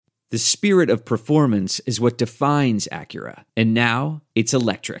The spirit of performance is what defines Acura. And now, it's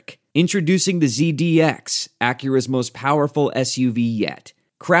electric. Introducing the ZDX, Acura's most powerful SUV yet.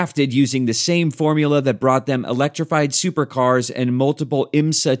 Crafted using the same formula that brought them electrified supercars and multiple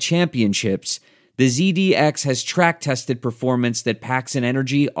IMSA championships, the ZDX has track-tested performance that packs an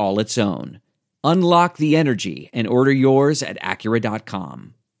energy all its own. Unlock the energy and order yours at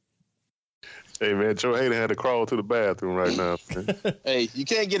Acura.com. Hey, man, Joe Hayden had to crawl to the bathroom right now. Hey, you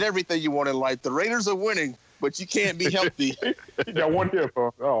can't get everything you want in life. The Raiders are winning, but you can't be healthy. He got one here,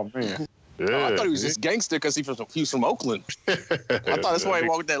 for. Oh, man. Yeah, I thought he was just gangster because he was from Oakland. I thought that's why he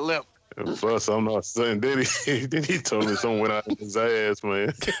walked that limp. Plus, I'm not saying. Then he told me something went out of his ass,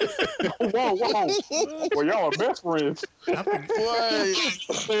 man. Whoa. Well, y'all are best friends.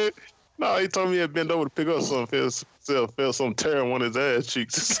 No, he told me he had bent over to pick up something. Felt some tear on one of his ass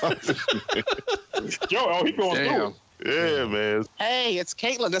cheeks or something. Yo, he going through. Yeah, man. Hey, it's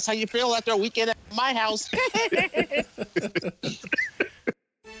Caitlin. That's how you feel after a weekend at my house.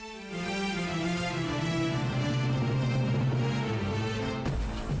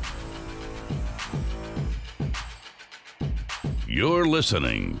 You're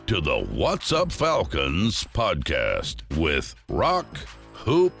listening to the What's Up Falcons podcast with Rock,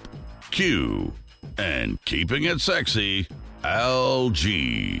 Hoop, Q, and keeping it sexy, Al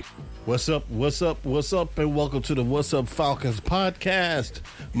G. What's up, and welcome to the What's Up Falcons podcast.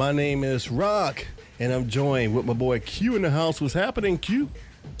 My name is Rock, and I'm joined with my boy Q in the house. What's happening, Q?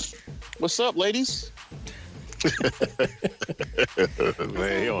 What's up, ladies?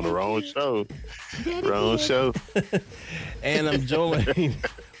 Man, he on the wrong show. And I'm joined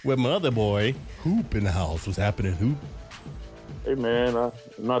with my other boy, Hoop in the house. What's happening, Hoop? Hey, man, I'm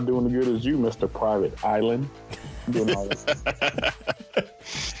not doing as good as you, Mr. Private Island. I'm doing all right.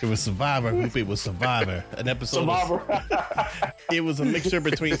 It was Survivor, Hoop. It was Survivor. An episode Survivor. It was a mixture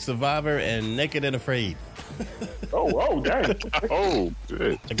between Survivor and Naked and Afraid. Oh, dang. Oh,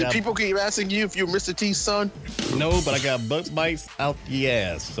 good. Did people keep asking you if you're Mr. T's son? No, but I got buck bites out the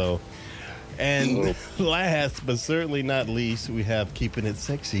ass, so... And last, but certainly not least, we have Keeping It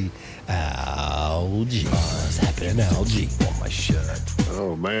Sexy, Al G. What's happening, Al G? On my shirt.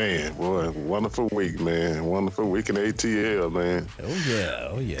 Oh, man. Boy, wonderful week, man. Wonderful week in ATL, man.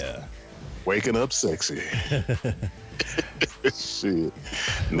 Oh, yeah. Waking up sexy. Shit.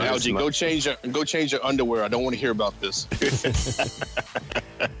 Algie, go change your underwear. I don't want to hear about this.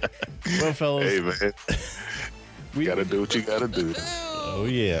 Well, fellas. Hey, man. We got to do what you got to do. Oh,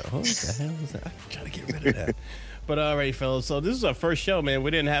 yeah. What the hell was that? I'm trying to get rid of that. But all right, fellas. So this is our first show, man.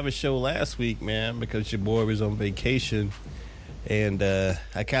 We didn't have a show last week, man, because your boy was on vacation. And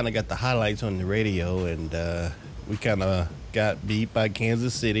I kind of got the highlights on the radio, and we kind of got beat by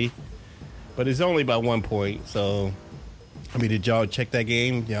Kansas City. But it's only by 1 point. So, I mean, did y'all check that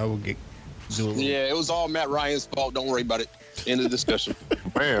game? Y'all will do a little... Yeah, it was all Matt Ryan's fault. Don't worry about it. End of discussion.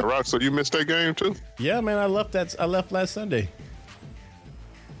 Man, Rock, so you missed that game, too? Yeah, man, I left last Sunday.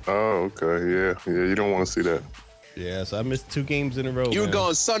 Oh, okay. Yeah, you don't want to see that. Yeah, so I missed 2 games in a row. You were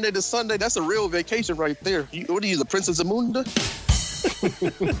going Sunday to Sunday. That's a real vacation right there. What are you, the Princess of Zamunda?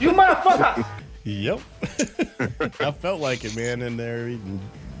 You motherfucker! Yep. I felt like it, man, in there eating.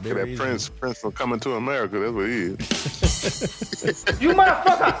 Yeah, that Prince from Coming to America, that's what he is. You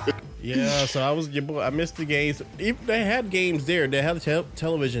motherfucker! Yeah, so I was your boy. I missed the games. They had games there. They had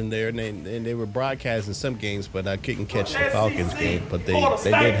television there, and they were broadcasting some games, but I couldn't catch the Falcons game. But they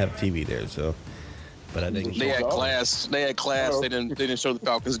did have TV there, so. But I didn't. They had class. They didn't show the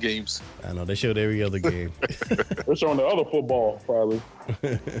Falcons games. I know they showed every other game. They're showing the other football, probably.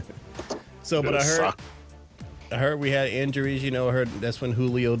 So, but I heard we had injuries. You know, I heard that's when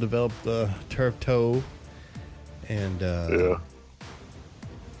Julio developed the turf toe, and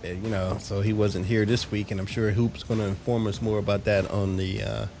you know, so he wasn't here this week, and I'm sure Hoop's going to inform us more about that on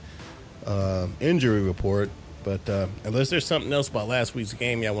the injury report. But unless there's something else about last week's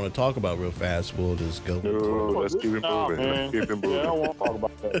game y'all want to talk about real fast, we'll just go. No, let's keep it moving. Yeah, I don't want to talk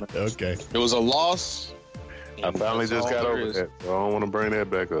about that, man. Okay. It was a loss. I finally just got over that, so I don't want to bring that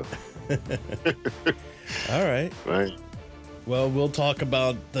back up. All right. Right. Well, we'll talk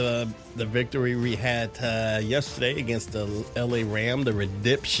about the victory we had yesterday against the LA Rams, the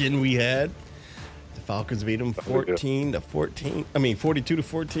redemption we had. The Falcons beat them 42 to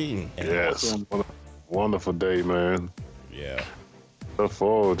 14. Yes. Wonderful day, man. Yeah. Look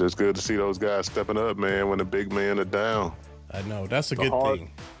forward. It's good to see those guys stepping up, man, when the big men are down. I know. That's a good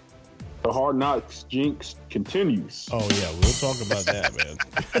thing. The Hard Knocks jinx continues. Oh, yeah. We'll talk about that, man.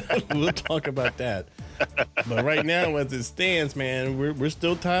 We'll talk about that. But right now, as it stands, man, we're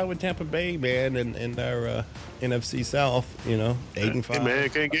still tied with Tampa Bay, man, in our NFC South, you know, 8-5. Hey,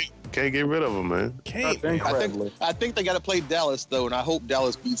 man, Can't get rid of him, man. Can't. Thank Man. Bradley. I think they got to play Dallas though, and I hope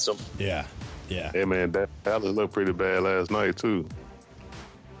Dallas beats them. Yeah. Yeah. Hey, man, Dallas looked pretty bad last night, too.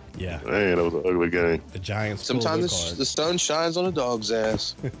 Yeah. Man, that was an ugly game. The Giants. pulled their Sometimes card. the sun shines on a dog's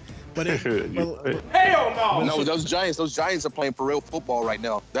ass. But No, those Giants are playing for real football right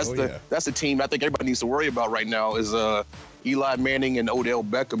now. That's the team I think everybody needs to worry about right now is Eli Manning and Odell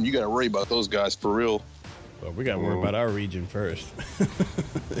Beckham. You got to worry about those guys for real. Well, we got to worry about our region first.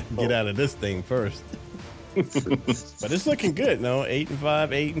 Get out of this thing first. But it's looking good, no?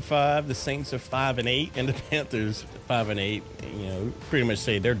 8-5, 8-5. The Saints are 5-8, and the Panthers 5-8. You know, pretty much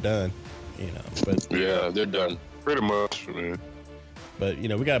say they're done. You know, but Yeah, they're done. Pretty much, man. but you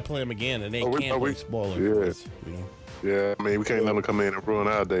know we got to play them again, and they can't play spoiler for us. You know. Yeah, I mean, we can't let them come in and ruin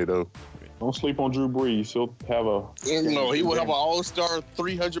our day, though. Don't sleep on Drew Brees. He'll have a. He will have an all-star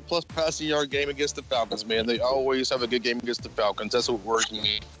 300-plus passing yard game against the Falcons, man. They always have a good game against the Falcons. That's what works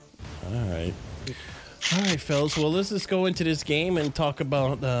me. All right, fellas. Well, let's just go into this game and talk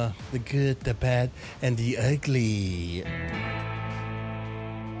about the good, the bad, and the ugly.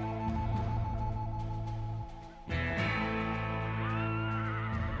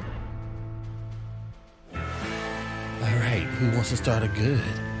 All right, who wants to start a good?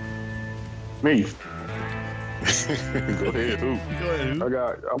 Me. Go ahead, who? Go ahead. I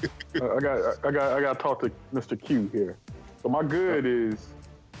got to talk to Mr. Q here. So my good is,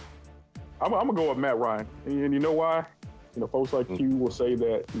 I'm gonna go with Matt Ryan, and you know why? You know, folks like Q will say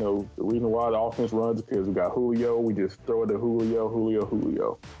that the reason why the offense runs is because we got Julio. We just throw it to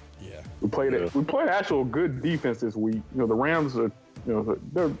Julio. Yeah. We played actual good defense this week. The Rams are,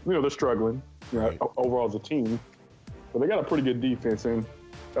 they're struggling. Right. Overall as a team, but they got a pretty good defense, and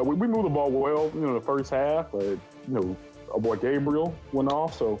we moved the ball well. In the first half, but our boy Gabriel went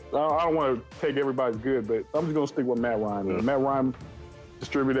off. So I don't want to take everybody's good, but I'm just gonna stick with Matt Ryan. Yeah. Matt Ryan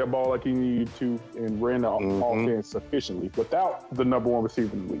distributed that ball like he needed to and ran the offense sufficiently without the number one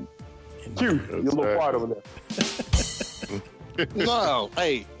receiver in the league. Q, you're a little quiet over there. No,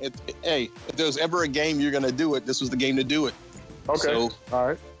 hey, if there's ever a game you're gonna do it, this was the game to do it. Okay, So, all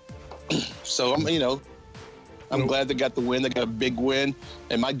right. So I'm glad they got the win. They got a big win,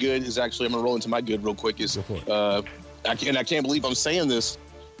 and my good is actually I'm gonna roll into my good real quick. Is Go for it. I can't believe I'm saying this.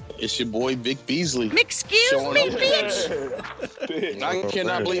 It's your boy Vic Beasley. Excuse me, bitch. I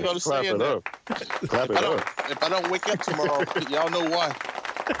cannot believe I'm Clap saying it that. up. Clap it up. If I don't wake up tomorrow, y'all know why.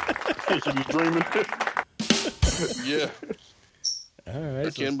 You be dreaming. Yeah, All right.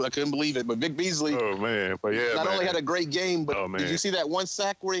 I couldn't believe it. But Vic Beasley Oh, man. But yeah, not man. only had a great game, but Oh, man. did you see that one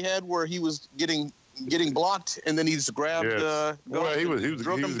sack where he was getting blocked and then he just grabbed? Yes. Well, he was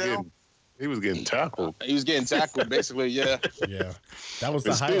drug him down. getting tackled. He was getting tackled, basically. Yeah. Yeah, that was the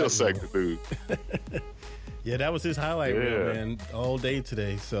It's still highlight. second, dude. Yeah, that was his highlight reel, Yeah. man, all day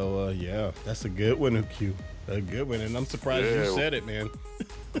today. So, yeah, that's a good one, Q. A good one, and I'm surprised you Yeah. said it, man.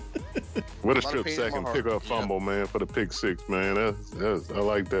 What a lot of strip pain in sack my and heart. pick up fumble, man, for the pick six, man. I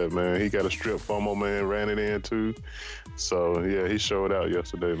like that, man. He got a strip fumble, man, ran it in too. So yeah, he showed out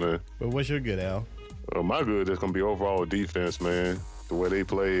yesterday, man. But what's your good, Al? My good is gonna be overall defense, man. The way they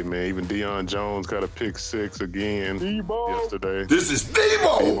played, man. Even Deion Jones got a pick six again yesterday. This is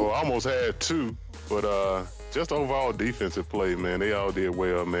Debo. Well, almost had two, but just overall defensive play, man. They all did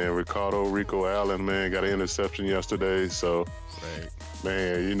well, man. Rico Allen, man, got an interception yesterday. So, Right.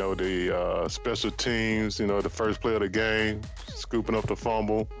 man, the special teams, the first play of the game, scooping up the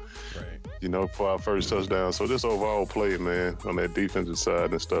fumble, Right. for our first touchdown. So just overall play, man, on that defensive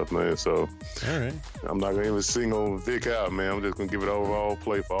side and stuff, man. So All right. I'm not going to even single Vic out, man. I'm just going to give it overall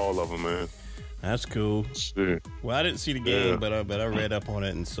play for all of them, man. That's cool. Shit. Well, I didn't see the game, Yeah. but I read up on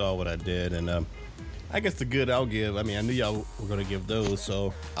it and saw what I did, and I guess the good I'll give. I mean, I knew y'all were gonna give those,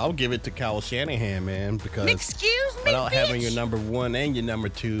 so I'll give it to Kyle Shanahan, man, because Excuse me, without having bitch. your number one and your number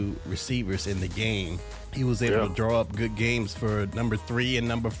two receivers in the game, he was able Yeah. to draw up good games for number 3 and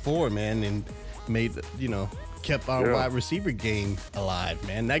number 4, man, and made kept our Yeah. wide receiver game alive,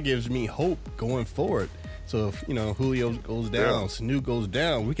 man. That gives me hope going forward. So if Julio goes down, Yeah. Sanu goes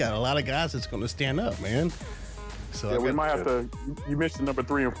down, we got a lot of guys that's gonna stand up, man. So Yeah, I we got- might have to. You mentioned number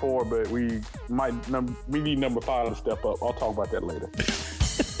 3 and 4, but we need number 5 to step up. I'll talk about that later.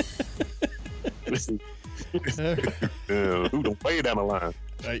 Yeah, who the way down the line?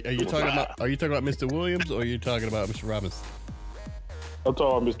 Are you talking about Mr. Williams or are you talking about Mr. Robinson? I'll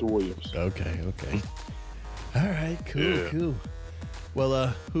talk about Mr. Williams. Okay. All right, cool.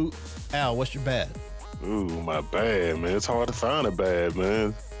 Well, Al, what's your bad? Ooh, my bad, man. It's hard to find a bad,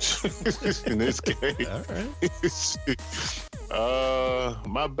 man. In this game. All right.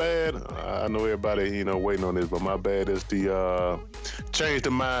 My bad. I know everybody, waiting on this, but my bad is the change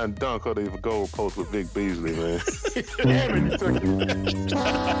the mind dunk of the goal post with Vic Beasley, man. Damn it, you took it.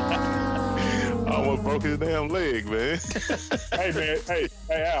 I almost broke his damn leg, man. Hey, man. Hey,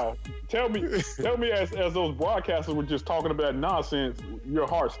 Al. Tell me, as those broadcasters were just talking about nonsense, your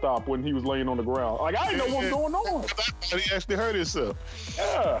heart stopped when he was laying on the ground. Like, I didn't know what was going on. He actually hurt himself.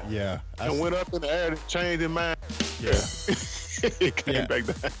 Yeah. And went up in the air and changed his mind. Yeah. He came back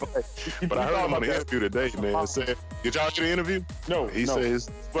down. But I heard him on the interview today, man. Said, did y'all hear the interview? No. He said it's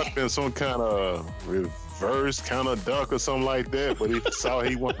been some kind of reverse kind of duck or something like that, but he saw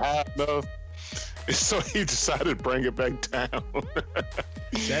he went high enough. So he decided to bring it back down.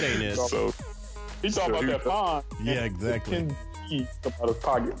 That ain't it. So he thought about that fine. Yeah, exactly. 10 feet out of his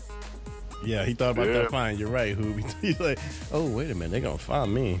pocket. Yeah, he thought about that fine. You're right, Hoop. He's like, oh, wait a minute, they're gonna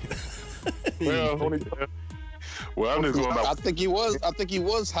find me. Well, I'm just going about. I think he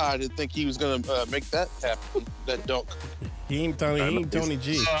was high to think he was gonna make that happen. That dunk. He ain't Tony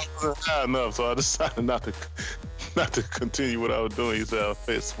G. I wasn't high enough, so I decided not to continue what I was doing. He said,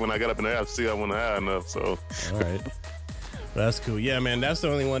 when I got up in the house, I wasn't high enough. So, all right, well, that's cool. Yeah, man, that's the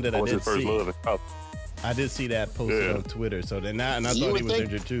only one that I did see. I did see that posted on Twitter. So then, and I thought he was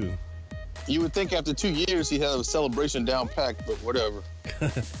injured too. You would think after 2 years he'd have a celebration down packed, but whatever.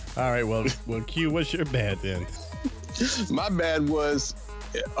 All right, well, Q, what's your bad then? My bad was,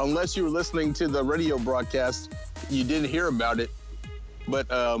 unless you were listening to the radio broadcast, you didn't hear about it. But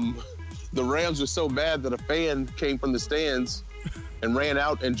the Rams were so bad that a fan came from the stands and ran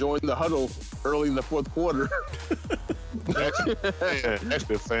out and joined the huddle early in the fourth quarter. Actually,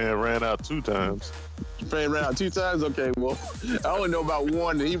 the fan ran out 2 times. Fan ran out 2 times? Okay, well, I only know about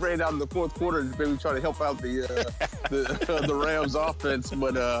one. And he ran out in the fourth quarter to maybe try to help out the Rams offense.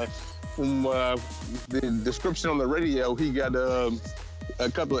 But from the description on the radio, he got a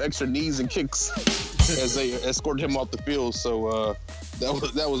couple of extra knees and kicks as they escorted him off the field. So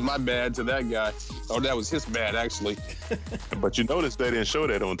that was my bad to that guy. Oh, that was his bad, actually. But you notice they didn't show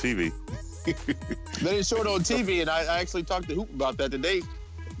that on TV. They didn't show it on TV, and I actually talked to Hoop about that today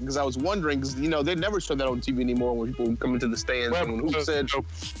because I was wondering, because, they never show that on TV anymore when people come into the stands. Well, and when Hoop said...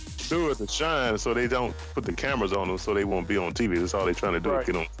 do it to shine so they don't put the cameras on them so they won't be on TV. That's all they're trying to do is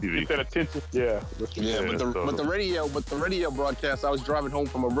get on TV. Get that attention. Yeah. But the radio broadcast, I was driving home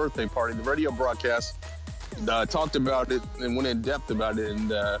from a birthday party. The radio broadcast talked about it and went in depth about it,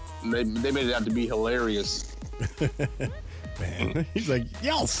 and they made it out to be hilarious. Man, he's like,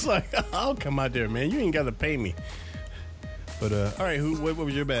 y'all suck. I'll come out there, man. You ain't got to pay me. But all right, what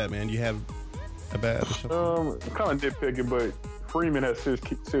was your bad, man? You have a bad? I'm kind of nitpicking, but Freeman has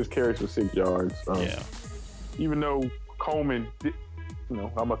 6 carries for 6 yards. Even though Coleman, I'm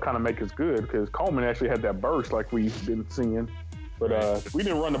gonna kind of make us good because Coleman actually had that burst like we've been seeing. But we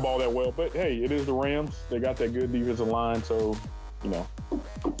didn't run the ball that well. But hey, it is the Rams. They got that good defensive line, so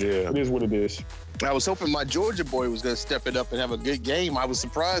it is what it is. I was hoping my Georgia boy was going to step it up and have a good game. I was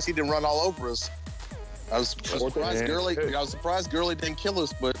surprised he didn't run all over us. I was surprised Gurley didn't kill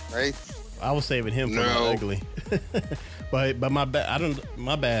us, but hey. I was saving him for my ugly. but my bad.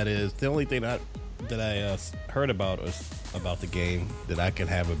 My bad is the only thing that I heard about the game that I could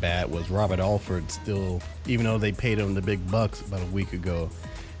have a bad was Robert Alford still, even though they paid him the big bucks about a week ago,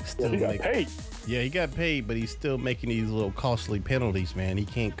 still he got paid. Yeah, he got paid, but he's still making these little costly penalties, man. He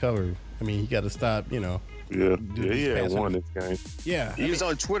can't cover. I mean, he got to stop, Yeah, he had won this game. Yeah. He was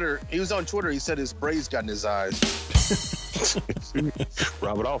on Twitter. He said his braids got in his eyes.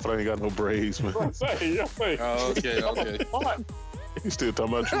 Robert Alford ain't got no braids, man. Oh, okay. You still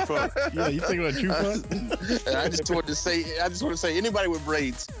talking about True Fun? Yeah, you thinking about True Fun? I just want to say anybody with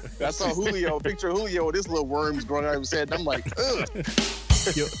braids. I saw a picture of Julio with his little worms growing out of his head, and I'm like, ugh.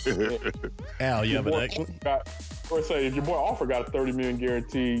 Al, you have an excellent. Or say if your boy Alford got a $30 million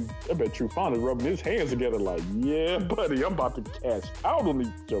guarantee, I bet True Fun is rubbing his hands together like, yeah, buddy, I'm about to cash out on these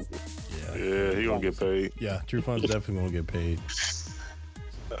jokers. Yeah, he gonna get paid. Yeah, True Fun's definitely gonna get paid.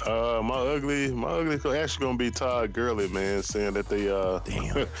 My ugly actually gonna be Todd Gurley, man, saying that the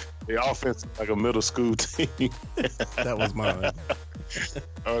offense is like a middle school team. That was mine.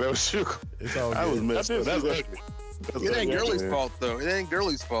 Oh, that was you. It's all good. I was messed up. That's ugly. It ain't Gurley's fault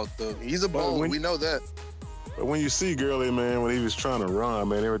though. He's a bone. We know that. But when you see Gurley, man, when he was trying to run,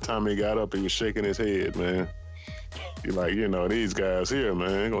 man, every time he got up, he was shaking his head, man. You're like, these guys here, man,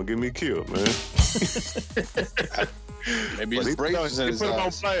 they're gonna get me killed, man. Maybe his braids in his eyes. He put him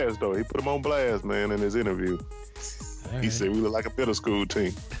on blast, though. He put him on blast, man, in his interview. He said we look like a middle school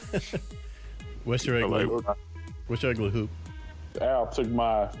team. What's your ugly? What's your ugly hoop? Al took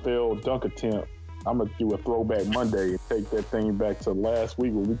my failed dunk attempt I'm gonna do a throwback Monday and take that thing back to last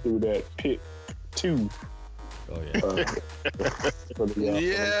week when we threw that pick 2. Oh yeah.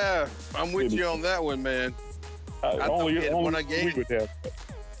 Yeah, I'm with you on that one, man. Only one I we gave. would have.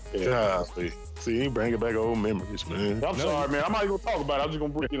 Yeah. See, you bring it back old memories, man. I'm sorry, man. I'm not even gonna talk about it. I'm just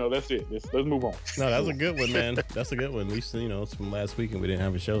gonna, that's it. Let's move on. No, that's a good one, man. That's a good one. At least it's from last week and we didn't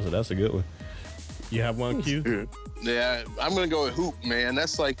have a show, so that's a good one. You have one, Q? Yeah, I'm gonna go with Hoop, man.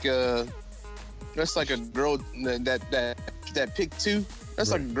 That's like a girl that pick 2. That's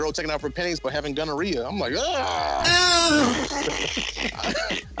like a girl taking out her panties but having gonorrhea. I'm like, I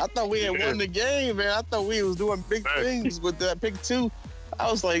thought we had won the game, man. I thought we was doing big things with that pick 2. I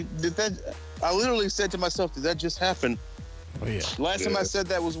was like, I literally said to myself, did that just happen? Oh yeah. Last time I said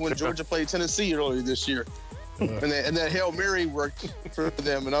that was when Georgia played Tennessee earlier this year. And that Hail Mary worked for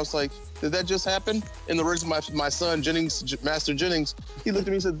them. And I was like, did that just happen? In the words of my son, Master Jennings, he looked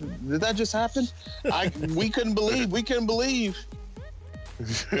at me and said, did that just happen? We couldn't believe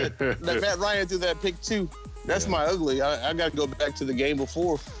that Matt Ryan threw that pick 2. That's my ugly. I got to go back to the game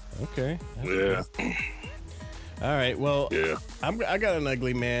before. Okay. Yeah. All right. Well, yeah. I got an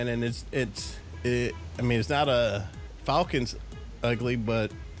ugly, man, and it's not a Falcons ugly,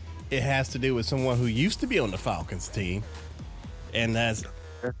 but it has to do with someone who used to be on the Falcons team, and that's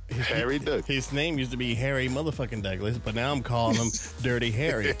Harry Douglas. His name used to be Harry motherfucking Douglas, but now I'm calling him Dirty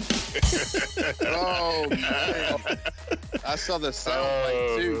Harry. Oh man, I saw the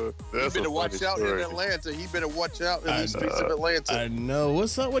soundbite too. He better watch out in Atlanta. He better watch out in the streets of Atlanta. I know.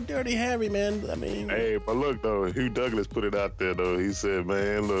 What's up with Dirty Harry, man? I mean, hey, but look though, Hugh Douglas put it out there though. He said,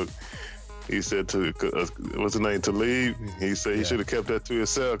 man, look. He said to what's his name, to leave. He said he should have kept that to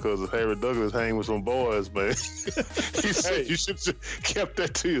himself because Harry Douglas hang with some boys, man. He said you should have kept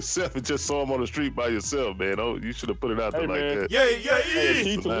that to yourself and just saw him on the street by yourself, man. Oh, you should have put it out there like that. Hey,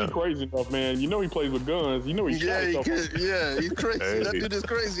 he's crazy enough, man. You know he plays with guns. You know he's he's crazy. Hey. That dude is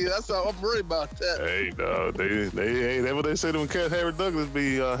crazy. That's how I'm worried about that. Hey, no, that's what they say them cats Harry Douglas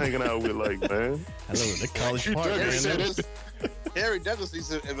be hanging out with, like, man. I know the college part, man. Harry Douglas needs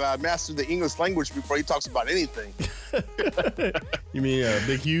to master the English language before he talks about anything. You mean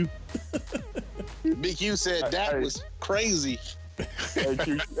Big Hugh? Big Hugh said that was crazy. Hey,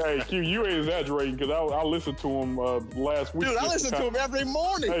 Q, you ain't exaggerating because I listened to him last week. Dude, I listen to him every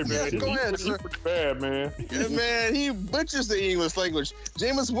morning. Hey, man, go ahead, sir. He's pretty bad, man. Yeah, man, he butchers the English language.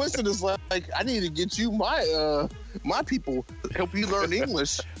 Jameis Winston is like, I need to get you my people, help you learn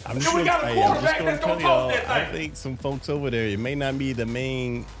English. I'm just going to tell y'all, I think some folks over there, it may not be the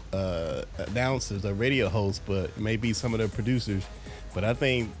main announcers or radio hosts, but it may be some of the producers. But I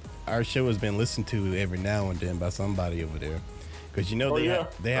think our show has been listened to every now and then by somebody over there. Because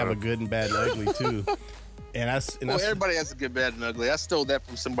they have a good and bad and ugly too, everybody has a good, bad, and ugly. I stole that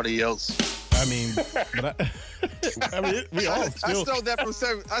from somebody else. I mean, but we all still. I stole that from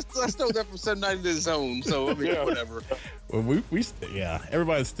I stole that from 790 The Zone. So I mean, whatever. Well,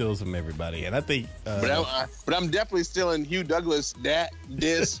 everybody steals from everybody, and I think. But I'm definitely stealing Hugh Douglas. Dare.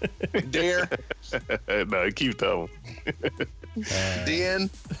 No, keep telling. Dan.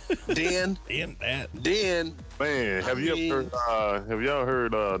 Man, have y'all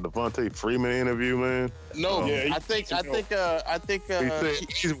heard Devontae Freeman interview, man? No, I think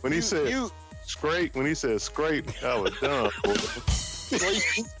when he said scrape, I was done.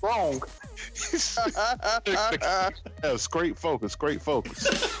 He's strong. Scrape focus.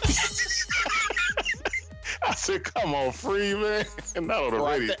 I said, come on, Freeman. Not on the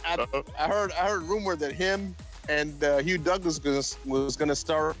radio. I heard rumor that him and Hugh Douglas was going to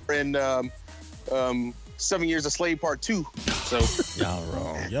star in 7 Years a Slave Part 2. So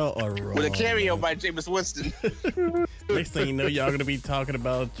y'all are wrong. With a cameo by Jameis Winston. Next thing you know, y'all going to be talking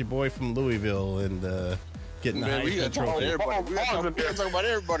about your boy from Louisville and getting the Heisman Trophy. We got to talk about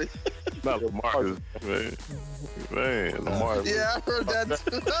everybody. Not Lamar, man. Lamar. Yeah, I heard that.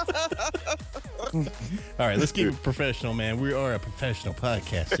 All right, let's keep it professional, man. We are a professional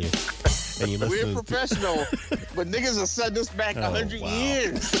podcast here. We're professional, but niggas have set this back 100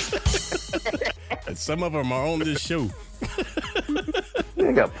 years. And some of them are on this show.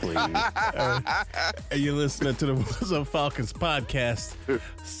 Nigga, please. And you're listening to the What's Up Falcons podcast.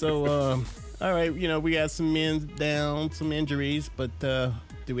 So, all right, we got some men down, some injuries, but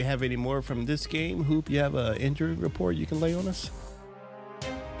do we have any more from this game? Hoop, you have an injury report you can lay on us?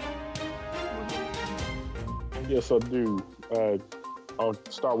 Yes, I do. I'll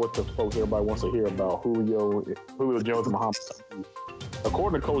start with the folks everybody wants to hear about, Julio Jones and Muhammad.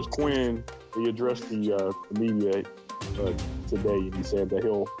 According to Coach Quinn, he addressed the media today, and he said that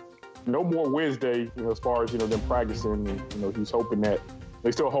he'll no more Wednesday, as far as them practicing, and he's hoping that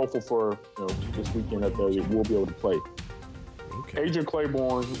they're still hopeful for this weekend that they will be able to play. Okay. Adrian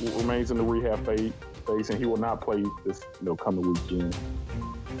Claiborne remains in the rehab phase, and he will not play this coming weekend.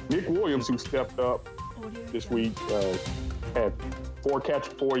 Nick Williams, who stepped up this week, had 4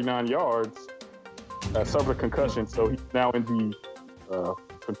 catches, 49 yards, suffered a concussion, so he's now in the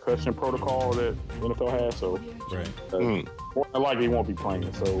concussion protocol that the NFL has. So, more than likely, he won't be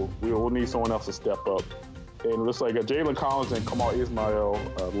playing. So, we'll need someone else to step up. And it looks like Jalen Collins and Kamal Ismail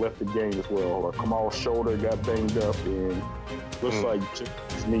left the game as well. Kamal's shoulder got banged up, and looks like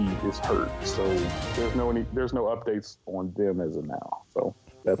his knee is hurt. So there's no updates on them as of now. So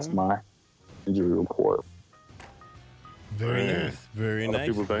that's my injury report. Very nice. Very nice.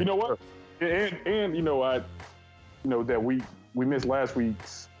 You know what? And that we missed last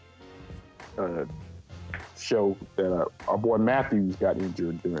week's show that our boy Matthews got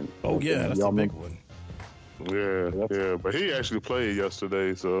injured during. Oh yeah, that's a big one. Yeah, but he actually played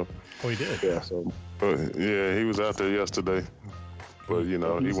yesterday, so. Oh, he did? Yeah, so. Yeah, he was out there yesterday, but, he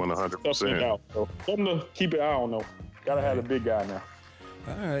won 100%. So something to keep an eye on, though. Gotta have a big guy now.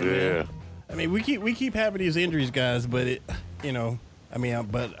 All right, yeah. Man. I mean, we keep having these injuries, guys, but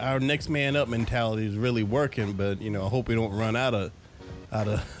but our next man up mentality is really working, but, I hope we don't run out of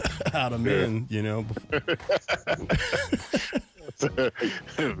men,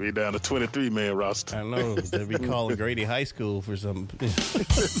 Be down to 23-man roster. I know. They'll be calling Grady High School for some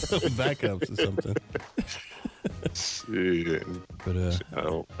backups or something. Shit. But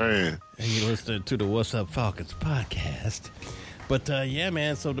oh man. And you listen to the What's Up Falcons podcast. But yeah,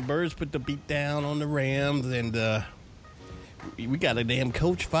 man. So the Birds put the beat down on the Rams, and we got a damn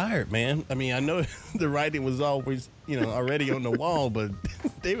coach fired, man. I mean, I know the writing was always already on the wall, but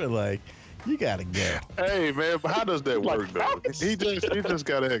they were like, you gotta go. Hey man, but how does that work though? He just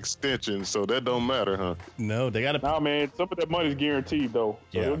got an extension, so that don't matter, huh? No, they gotta. Nah, man, some of that money's guaranteed though,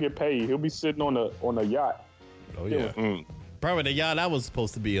 so he'll get paid. He'll be sitting on a yacht. Oh yeah, probably the yacht I was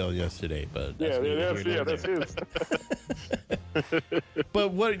supposed to be on yesterday, but that's his.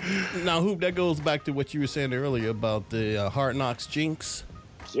 But now, Hoop? That goes back to what you were saying earlier about the Hard Knocks jinx.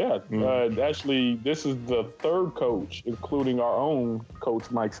 Yeah, actually, this is the third coach, including our own coach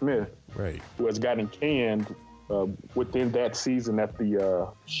Mike Smith, right, who has gotten canned within that season that the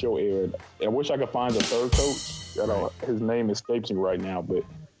show aired. I wish I could find the third coach. His name escapes me right now, but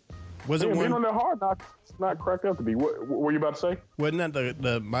was it being on that Hard Knocks? It's not cracked up to be. What were you about to say? Wasn't that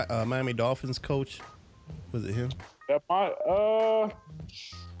the Miami Dolphins coach? Was it him? That might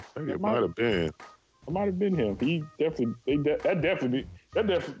have been. It might have been him. He definitely.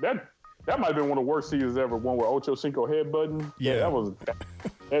 That might have been one of the worst seasons ever. One where Ocho Cinco headbutting. Yeah,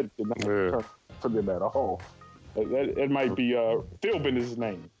 that did not turn for them at all. That might be Philbin is his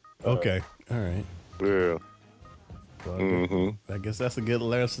name. Okay, all right. Yeah. Well, I guess that's a good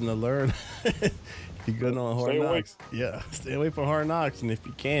lesson to learn. If you're good on Hard Knocks, stay away from Hard Knocks, and if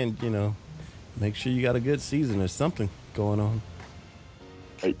you can, make sure you got a good season or something going on.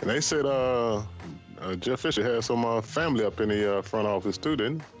 And they said Jeff Fisher had some family up in the front office too,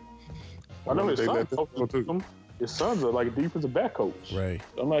 didn't he? I know his son's like a defensive back coach. Right.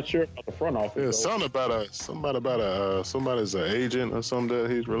 I'm not sure about the front office. Yeah, somebody's an agent or something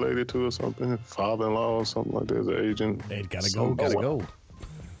that he's related to or something. Father-in-law or something like that is an agent. They gotta go.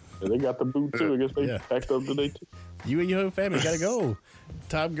 Yeah, they got the boot too. I guess they packed up today too. You and your family gotta go.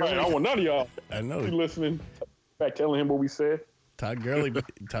 Todd Gurley. I don't want none of y'all. I know. You listening? Back telling him what we said. Todd Gurley,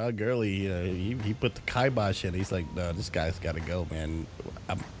 he put the kibosh in. He's like, no, this guy's got to go, man.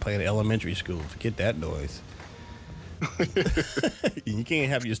 I'm playing elementary school. Forget that noise. You can't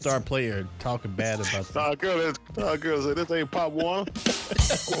have your star player talking bad about Todd Gurley said, this ain't Pop Warner.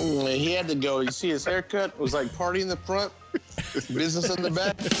 He had to go. You see his haircut? It was like party in the front, business in the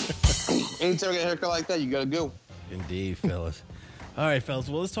back. Anytime you get a haircut like that, you got to go. Indeed, fellas. All right, fellas.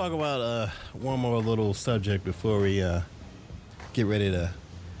 Well, let's talk about one more little subject before we get ready to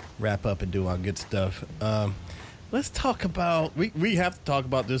wrap up and do our good stuff. Let's talk about, we have to talk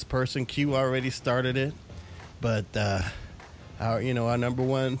about this person. Q already started it, but our number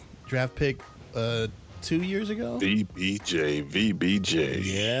one draft pick 2 years ago, VBJ.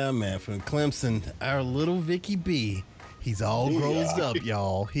 Yeah, man, from Clemson, our little Vicky B. He's all grossed up,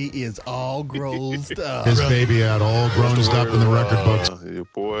 y'all. He is all grossed up. His baby out all grossed up in the record books. Your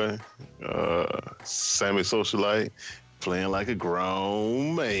boy, Sammy Socialite, playing like a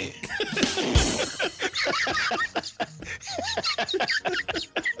grown man.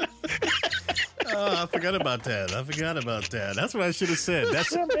 Oh, I forgot about that. That's what I should have said.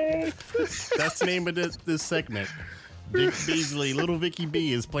 That's the name of this segment. Vic Beasley, little Vicky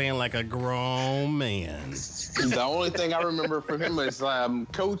B is playing like a grown man. The only thing I remember from him is,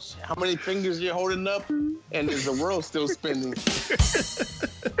 Coach, how many fingers you holding up? And is the world still spinning?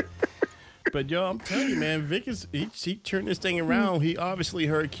 But yo, I'm telling you, man, Vic he turned this thing around. He obviously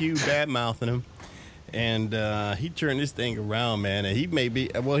heard Q bad mouthing him, and he turned this thing around, man. And he may be,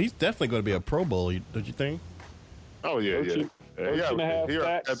 well, he's definitely going to be a Pro Bowl, don't you think? Oh yeah. He got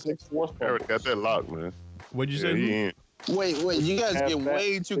that lock, man. What'd you say? Wait, you guys get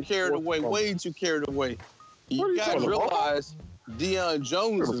way too carried away. You guys realize Deion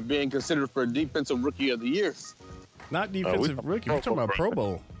Jones is being considered for Defensive Rookie of the Year. Not Defensive Rookie. We're talking about Pro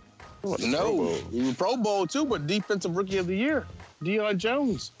Bowl. No, Pro Bowl too, but Defensive Rookie of the Year, Deion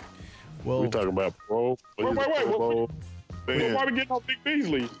Jones. Well, we're talking about Pro. Wait. Why are we getting on Vic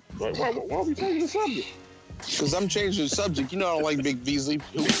Beasley? Why are we changing the subject? Because I'm changing the subject. You know I don't like Vic Beasley.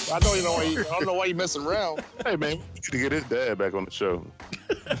 I don't know why you messing around. Hey man, we need to get his dad back on the show.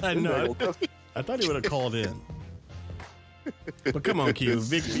 I know. I thought he would have called in. But come on, Q.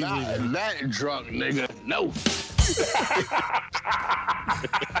 Vic Beasley. Not that drunk nigga. No.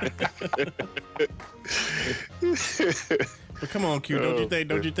 But come on, Q.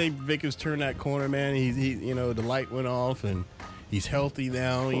 Don't you think Vic has turned that corner, man? He the light went off and he's healthy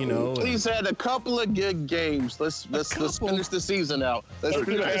now, He's had a couple of good games. Let's finish the season out. Let's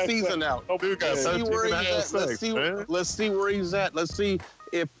see where he's at. Let's see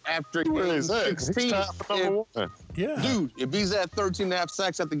if after game 16, if he's at 13.5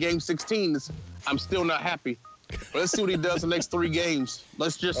 sacks at the game 16, I'm still not happy. But let's see what he does the next 3 games.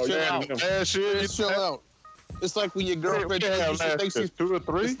 Let's just chill out. Let's chill out. It's like when your girlfriend tells you she thinks she's 2 or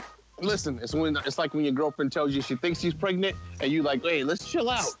 3. Listen, it's like when your girlfriend tells you she thinks she's pregnant, and you like, hey, let's chill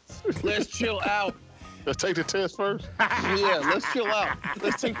out. Let's chill out. Let's take the test first. Yeah, let's chill out.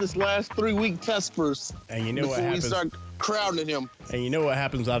 Let's take this last 3-week test first. And you know what happens? Before we start crowding him. And you know what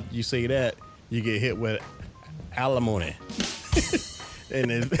happens after you say that? You get hit with alimony. and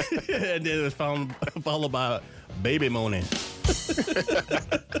then it's followed by baby money.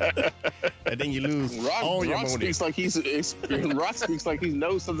 And then you lose all your money. Rock speaks like he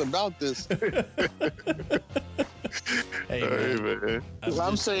knows something about this. Hey man.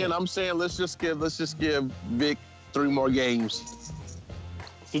 I'm saying, let's just give Vic 3 more games.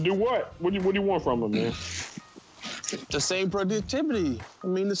 To do what? What do you want from him, man? The same productivity.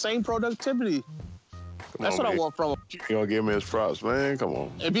 That's what I want from him. You gonna give him his props, man? Come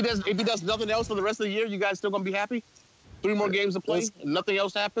on. If he does nothing else for the rest of the year, you guys still gonna be happy? 3 more games to play, and nothing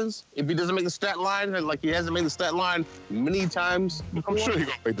else happens. If he doesn't make the stat line, like he hasn't made the stat line many times before. I'm sure he's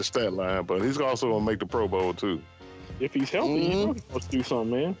gonna make the stat line, but he's also gonna make the Pro Bowl too. If he's healthy, he's supposed to do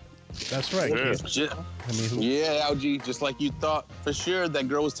something, man. That's right. Yeah, Algie, just like you thought for sure that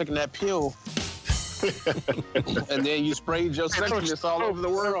girl was taking that pill. And then you sprayed your sexiness all over the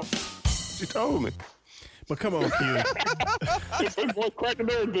world. She told me. But come on, Q. Boy, cracking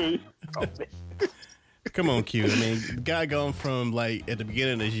everything. Come on, Q. I mean, the guy going from, like, at the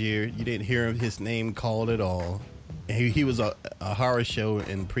beginning of this year, you didn't hear his name called at all. He was a horror show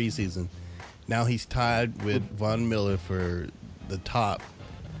in preseason. Now he's tied with Von Miller for the top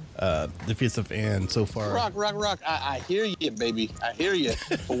defensive end so far. Rock. I hear you, baby. I hear you.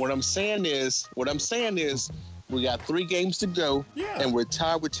 But what I'm saying is, we got 3 games to go, and we're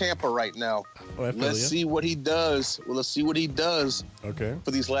tied with Tampa right now. Let's see what he does. Okay.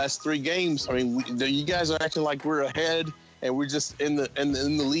 For these last 3 games. I mean, you guys are acting like we're ahead, and we're just in the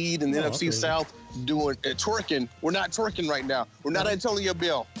lead in the NFC South doing twerking. We're not twerking right now. We're not Antonio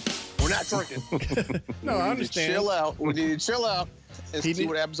Bill. We're not twerking. No, I understand. We need to chill out and see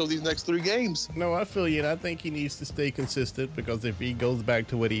what happens over these next 3 games. No, I feel you, and I think he needs to stay consistent, because if he goes back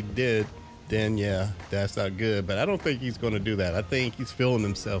to what he did, then that's not good. But I don't think he's going to do that. I think he's feeling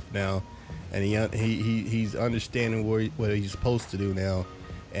himself now, and he's understanding what he's supposed to do now.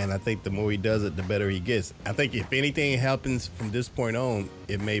 And I think the more he does it, the better he gets. I think if anything happens from this point on,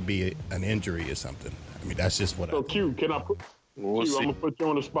 it may be an injury or something. I mean, that's just what I think. Q, can I put? I'm gonna put you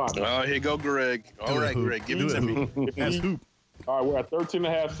on the spot. Oh, here you go, Greg. All right, Greg, give it to me. That's hoop. All right, we're at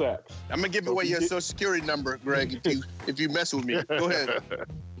 13.5 sacks. I'm gonna give away your Social Security number, Greg, if you mess with me. Go ahead.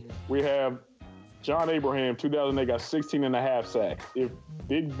 We have John Abraham, 2008, got 16.5 sacks. If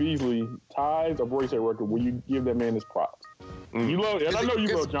Vic Beasley ties a Brace record, will you give that man his props? You love it. And I know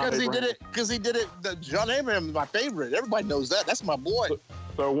you love John Abraham. Because he did it. John Abraham is my favorite. Everybody knows that. That's my boy.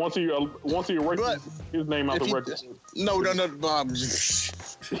 So once he erases his name out the record. No. No.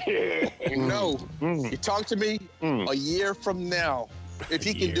 You talk to me a year from now. if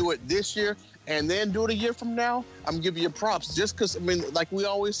he can do it this year and then do it a year from now, I'm giving you props. Just because, I mean, like we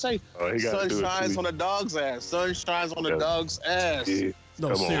always say, sun shines on a dog's ass. Sun shines on a dog's ass. Yeah. No,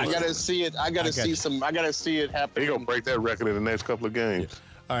 I gotta see it. I gotta see it happen. He gonna break that record in the next couple of games.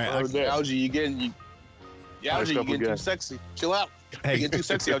 All right, Algie, you getting too sexy. Chill out. Hey. You getting too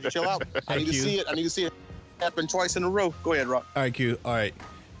sexy, Algie. Chill out. I need to see it. I need to see it happen twice in a row. Go ahead, Rock. All right, Q. All right.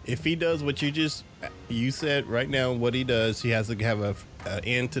 If he does what you said right now, what he does, he has to have a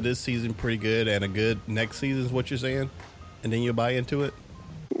end to this season pretty good and a good next season is what you're saying, and then you'll buy into it.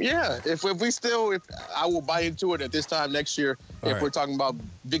 Yeah, if I will buy into it at this time next year. We're talking about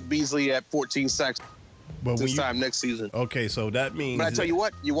Vic Beasley at 14 sacks this time next season. Okay, so that means. But I tell you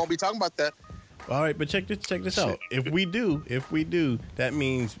what, you won't be talking about that. All right, but check this out. If we do, that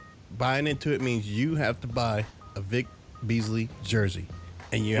means buying into it means you have to buy a Vic Beasley jersey.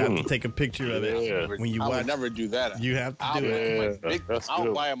 And you have to take a picture of it when you watch. I would never do that. You have to do it.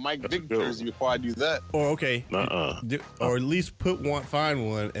 I'll buy a Mike Vick jersey before I do that. Or okay, or at least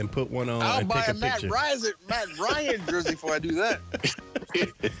find one and put one on. I'll and buy take a picture. Matt Ryan jersey before I do that.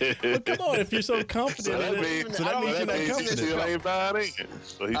 But come on, if you're so confident, that means you're not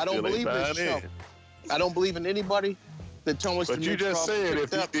confident. I don't believe in this chump. I don't believe in anybody that Thomas. But you just said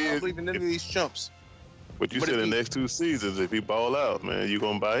if you did, I don't believe in any of these chumps. But you said the next 2 seasons, if he ball out, man, you're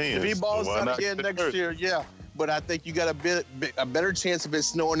going to buy in. If he balls out again next year, yeah. But I think you got a better chance of it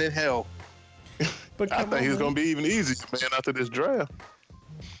snowing in hell. But I think he's going to be even easier, man, after this draft.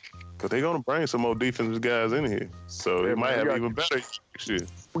 Because they're going to bring some more defensive guys in here. So he might have even better next year.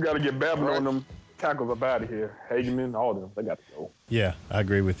 We got to get Babin on them tackles up out of here. Hageman, all them. They got to go. Yeah, I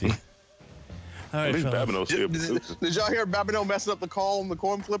agree with you. All right, did y'all hear Babineau messing up the call on the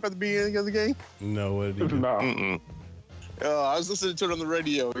coin flip at the beginning of the game? No, what did he do? No. I was listening to it on the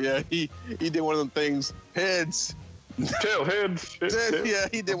radio. Yeah, he did one of them things. Heads. Tail heads. Yeah,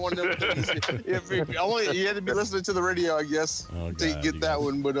 he did one of them things. You had to be listening to the radio, I guess, to get that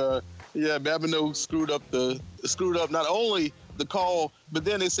one. But yeah, Babineau screwed up not only the call, but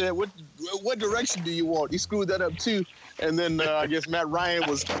then they said, what direction do you want? He screwed that up too. And then I guess Matt Ryan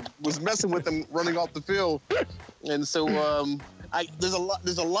was messing with him running off the field. And so there's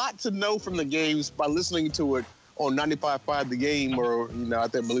a lot to know from the games by listening to it on 95.5 The Game, or I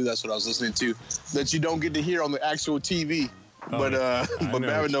believe that's what I was listening to, that you don't get to hear on the actual TV. But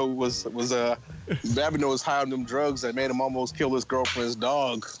Babineau was high on them drugs that made him almost kill his girlfriend's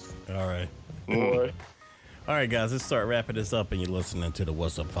dog. All right. Boy. All right, guys, let's start wrapping this up, and you're listening to the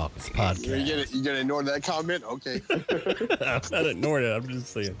What's Up Falcons podcast. You gonna ignore that comment? Okay. I'm not ignoring it. I'm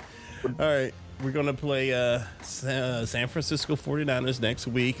just saying. All right, we're gonna play San Francisco 49ers next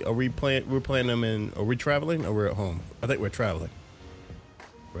week. Are we playing? We're playing them in. Are we traveling or we're at home? I think we're traveling.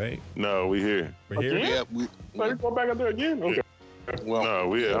 Right? No, we here. We're here. Yeah, we go back out there again. Okay. Well, no,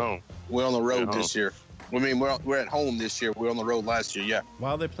 we at home. We're on the road this year. I mean, we're at home this year. We're on the road last year, yeah.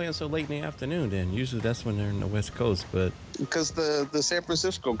 Why are they playing so late in the afternoon then? Usually that's when they're in the West Coast, but... Because the San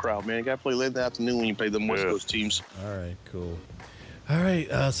Francisco crowd, man. You got to play late in the afternoon when you play the West Coast teams. All right, cool. All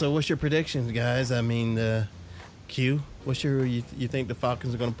right, so what's your predictions, guys? I mean, Q, what's your... You think the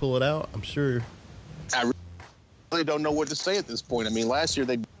Falcons are going to pull it out? I'm sure... I really don't know what to say at this point. I mean, last year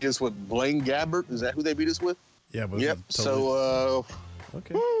they beat us with Blaine Gabbert. Is that who they beat us with? Yeah, but... Yep, so...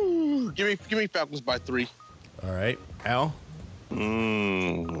 Okay. Woo, give me Falcons by 3. All right. Al?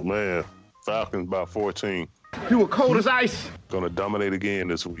 Man. Falcons by 14. You were cold as ice. Gonna dominate again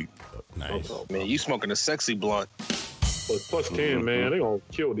this week. Nice. Man, you smoking a sexy blunt. Plus 10, man. They gonna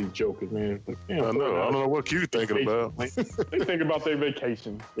kill these jokers, man. I know. I don't know what you thinking about. They think about their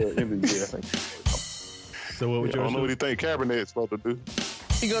vacation at the end of the year, I think. So what would you I don't know what you think Cabernet's supposed to do.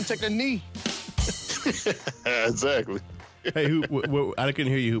 He gonna take a knee. Exactly. Hey, who? I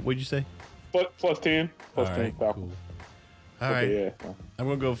couldn't hear you. What'd you say? Plus 10. Plus All 10 right, Falcons. Cool. All right. Yeah. I'm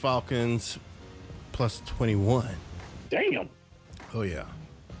going to go Falcons plus 21. Damn. Oh, yeah.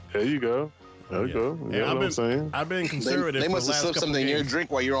 There you go. There you go. You know what I'm saying? I've been conservative. They must have slipped something in your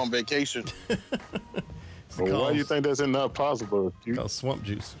drink while you're on vacation. Well, why do you think that's not possible? Called swamp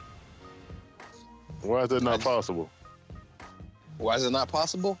juice. Why is that not possible? Why is it not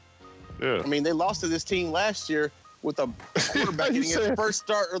possible? Yeah. I mean, they lost to this team last year with a quarterback getting his first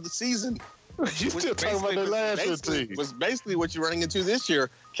start of the season. You still talking about the last year team? Was basically what you're running into this year.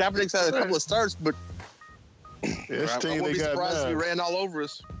 Kaepernick's had a couple of starts, but this I team wouldn't be they surprised got if he ran all over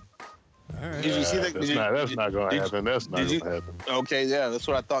us. All right. Did you see that? That's not going to happen. That's not going to happen. Okay, yeah, that's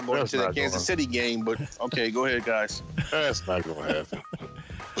what I thought going into that Kansas City game. But okay, go ahead, guys. That's not going to happen.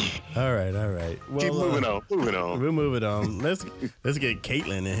 All right. Well, keep moving on. We'll move it on. Let's get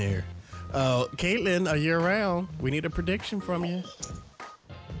Caitlin in here. Caitlin, are you around? We need a prediction from you.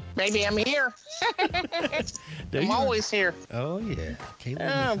 Baby, I'm here. I'm always here. Oh, yeah.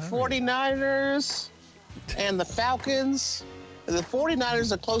 49ers and the Falcons. The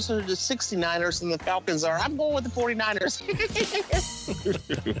 49ers are closer to the 69ers than the Falcons are. I'm going with the 49ers.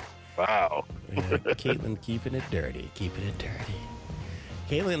 Wow. Yeah, Caitlin keeping it dirty.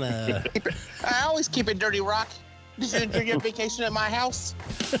 Caitlin, I always keep it dirty, Rock. Did you enjoy your vacation at my house?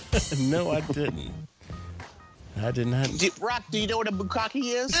 No, I didn't. I did not. Rock, do you know what a bukkake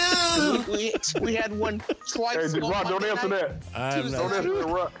is? we had one twice. Hey, Rock, don't answer that. Don't answer that,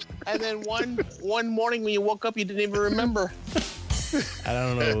 Rock. And then one morning when you woke up, you didn't even remember. I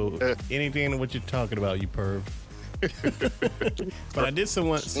don't know anything what you're talking about, you perv. But I did see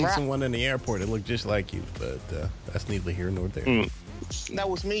someone in the airport that looked just like you, but that's neither here nor there. That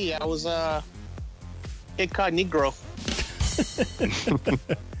was me. I was incognito.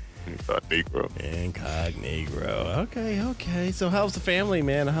 Incognito. Okay. So how's the family,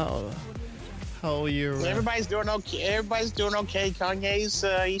 man? How are you? Everybody's doing okay. Kanye's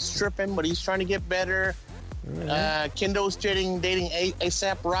he's tripping, but he's trying to get better. Right. Kendo's dating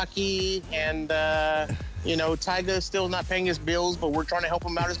ASAP Rocky, and Tyga's still not paying his bills, but we're trying to help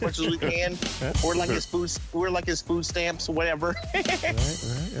him out as much as we can. We're like his food stamps, whatever.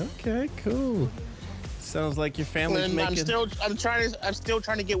 Right. Okay, cool. Sounds like your family's and making. I'm still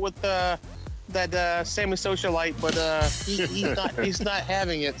trying to get with that Sammy Socialite, but he's not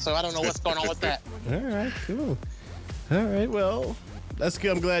having it. So I don't know what's going on with that. All right, cool. All right, well, that's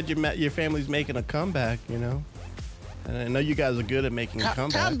good. I'm glad your family's making a comeback. And I know you guys are good at making a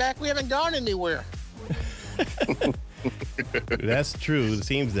comeback. Comeback? We haven't gone anywhere. That's true. It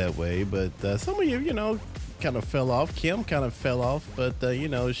seems that way, but some of you, kind of fell off. Kim kind of fell off, but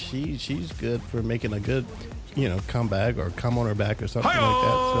she's good for making a good, comeback or come on her back or something like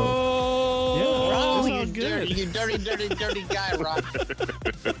that. So yeah, you dirty guy, Rob.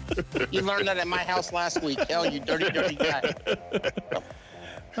 You learned that at my house last week. Hell, you dirty guy.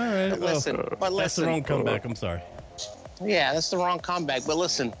 All right. But listen. That's the wrong comeback. I'm sorry. Yeah, that's the wrong comeback. But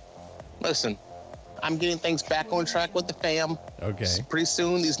listen. I'm getting things back on track with the fam. Okay. Pretty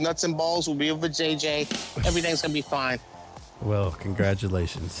soon, these nuts and balls will be over JJ. Everything's going to be fine. Well,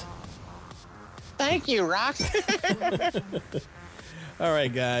 congratulations. Thank you, Rock. All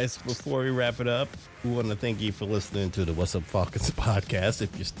right, guys. Before we wrap it up, we want to thank you for listening to the What's Up Falcons podcast,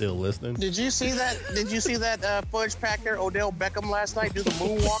 if you're still listening. Did you see that Fudge Packer Odell Beckham last night do the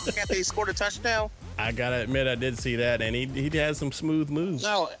moonwalk after he scored a touchdown? I got to admit, I did see that, and he had some smooth moves.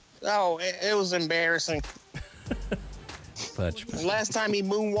 Oh, it was embarrassing. Last time he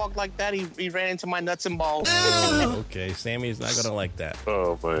moonwalked like that, he ran into my nuts and balls. Okay, Sammy's not going to like that.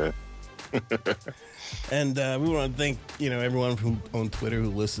 Oh, man. And we want to thank, everyone on Twitter who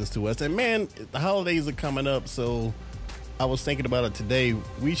listens to us. And, man, the holidays are coming up, so I was thinking about it today.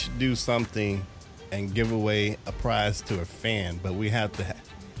 We should do something and give away a prize to a fan, but we have to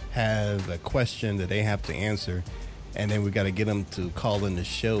have a question that they have to answer. And then we got to get them to call in the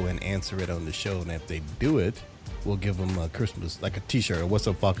show and answer it on the show. And if they do it, we'll give them a Christmas, like a T-shirt, or What's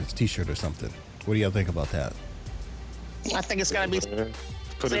Up Falcons T-shirt or something. What do y'all think about that? I think it's got to be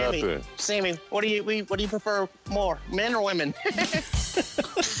Put it out there. Sammy, what do you prefer more, men or women?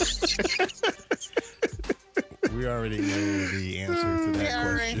 We already know the answer to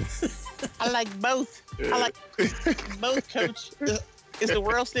that question. I like both. I like both, Coach. Is the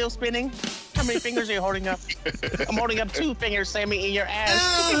world still spinning? How many fingers are you holding up? I'm holding up 2 fingers, Sammy, in your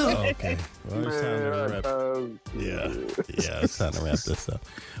ass. Oh, okay. Well, it's time to wrap. It's time to wrap this up.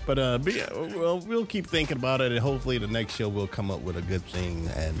 But we'll keep thinking about it, and hopefully the next show we'll come up with a good thing.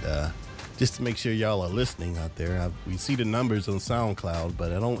 And just to make sure y'all are listening out there, we see the numbers on SoundCloud,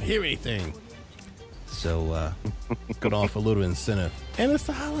 but I don't hear anything. So could offer a little incentive. And it's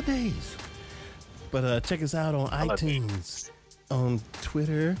the holidays. But check us out on iTunes, on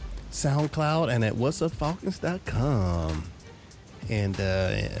Twitter, SoundCloud, and at whatsupfalcons.com. And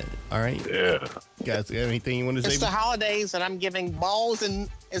all right, guys, anything you want to say? It's the holidays, and I'm giving balls, and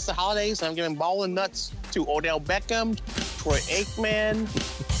it's the holidays, and I'm giving ball and nuts to Odell Beckham, Troy Aikman,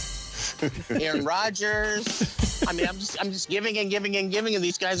 Aaron Rodgers. I mean, I'm just giving and giving and giving, and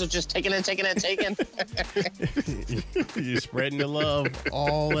these guys are just taking and taking and taking. You're spreading the love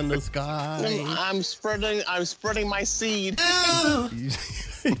all in the sky. I'm spreading my seed.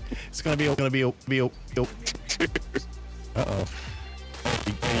 It's gonna be. Uh-oh.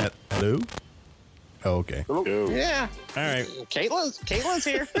 Hello? Oh, okay. Yeah. All right. Caitlin's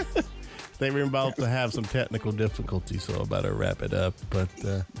here. They were about to have some technical difficulties, so I better wrap it up. But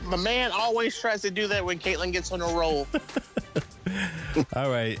my man always tries to do that when Caitlin gets on a roll. All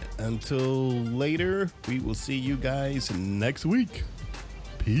right. Until later, we will see you guys next week.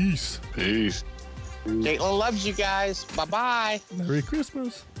 Peace. Peace. Caitlin loves you guys. Bye-bye. Merry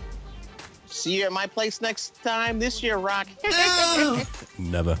Christmas. See you at my place next time this year, Rock.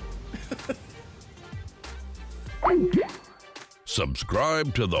 Never.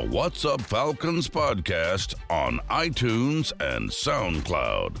 Subscribe to the What's Up Falcons podcast on iTunes and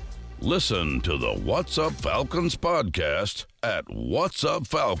SoundCloud. Listen to the What's Up Falcons podcast at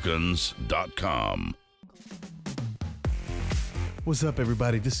whatsupfalcons.com. What's up,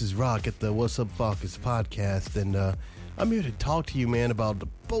 everybody? This is Rock at the What's Up Falcons podcast, and I'm here to talk to you, man, about the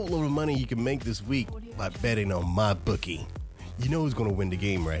boatload of money you can make this week by betting on MyBookie. You know who's going to win the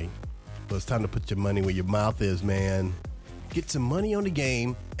game, right? Well, it's time to put your money where your mouth is, man. Get some money on the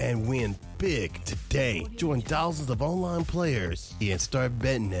game and win big today. Join thousands of online players and start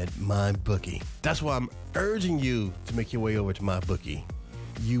betting at MyBookie. That's why I'm urging you to make your way over to MyBookie.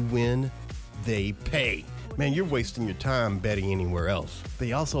 You win, they pay. Man, you're wasting your time betting anywhere else.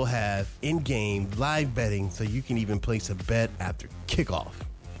 They also have in-game live betting, so you can even place a bet after kickoff.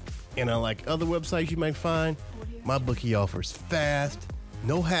 And unlike other websites you might find, MyBookie offers fast,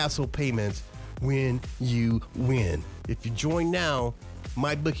 no hassle payments when you win. If you join now,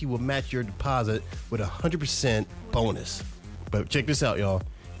 MyBookie will match your deposit with a 100% bonus. But check this out, y'all.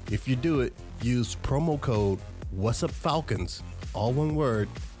 If you do it, use promo code WhatsUpFalcons, all one word,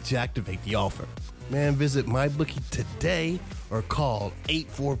 to activate the offer. Man, visit MyBookie today or call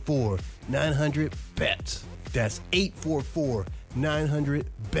 844-900-BETS. That's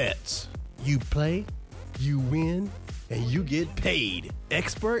 844-900-BETS. You play, you win, and you get paid.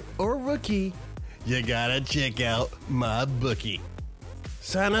 Expert or rookie, you gotta check out MyBookie.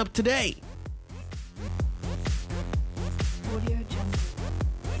 Sign up today.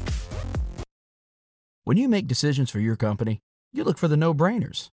 When you make decisions for your company, you look for the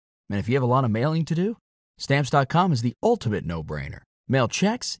no-brainers. And if you have a lot of mailing to do, Stamps.com is the ultimate no-brainer. Mail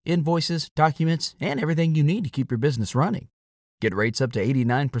checks, invoices, documents, and everything you need to keep your business running. Get rates up to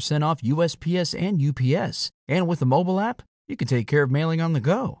 89% off USPS and UPS. And with the mobile app, you can take care of mailing on the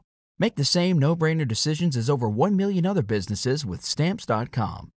go. Make the same no-brainer decisions as over 1 million other businesses with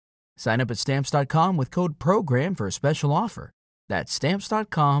Stamps.com. Sign up at Stamps.com with code PROGRAM for a special offer. That's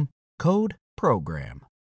Stamps.com, code PROGRAM.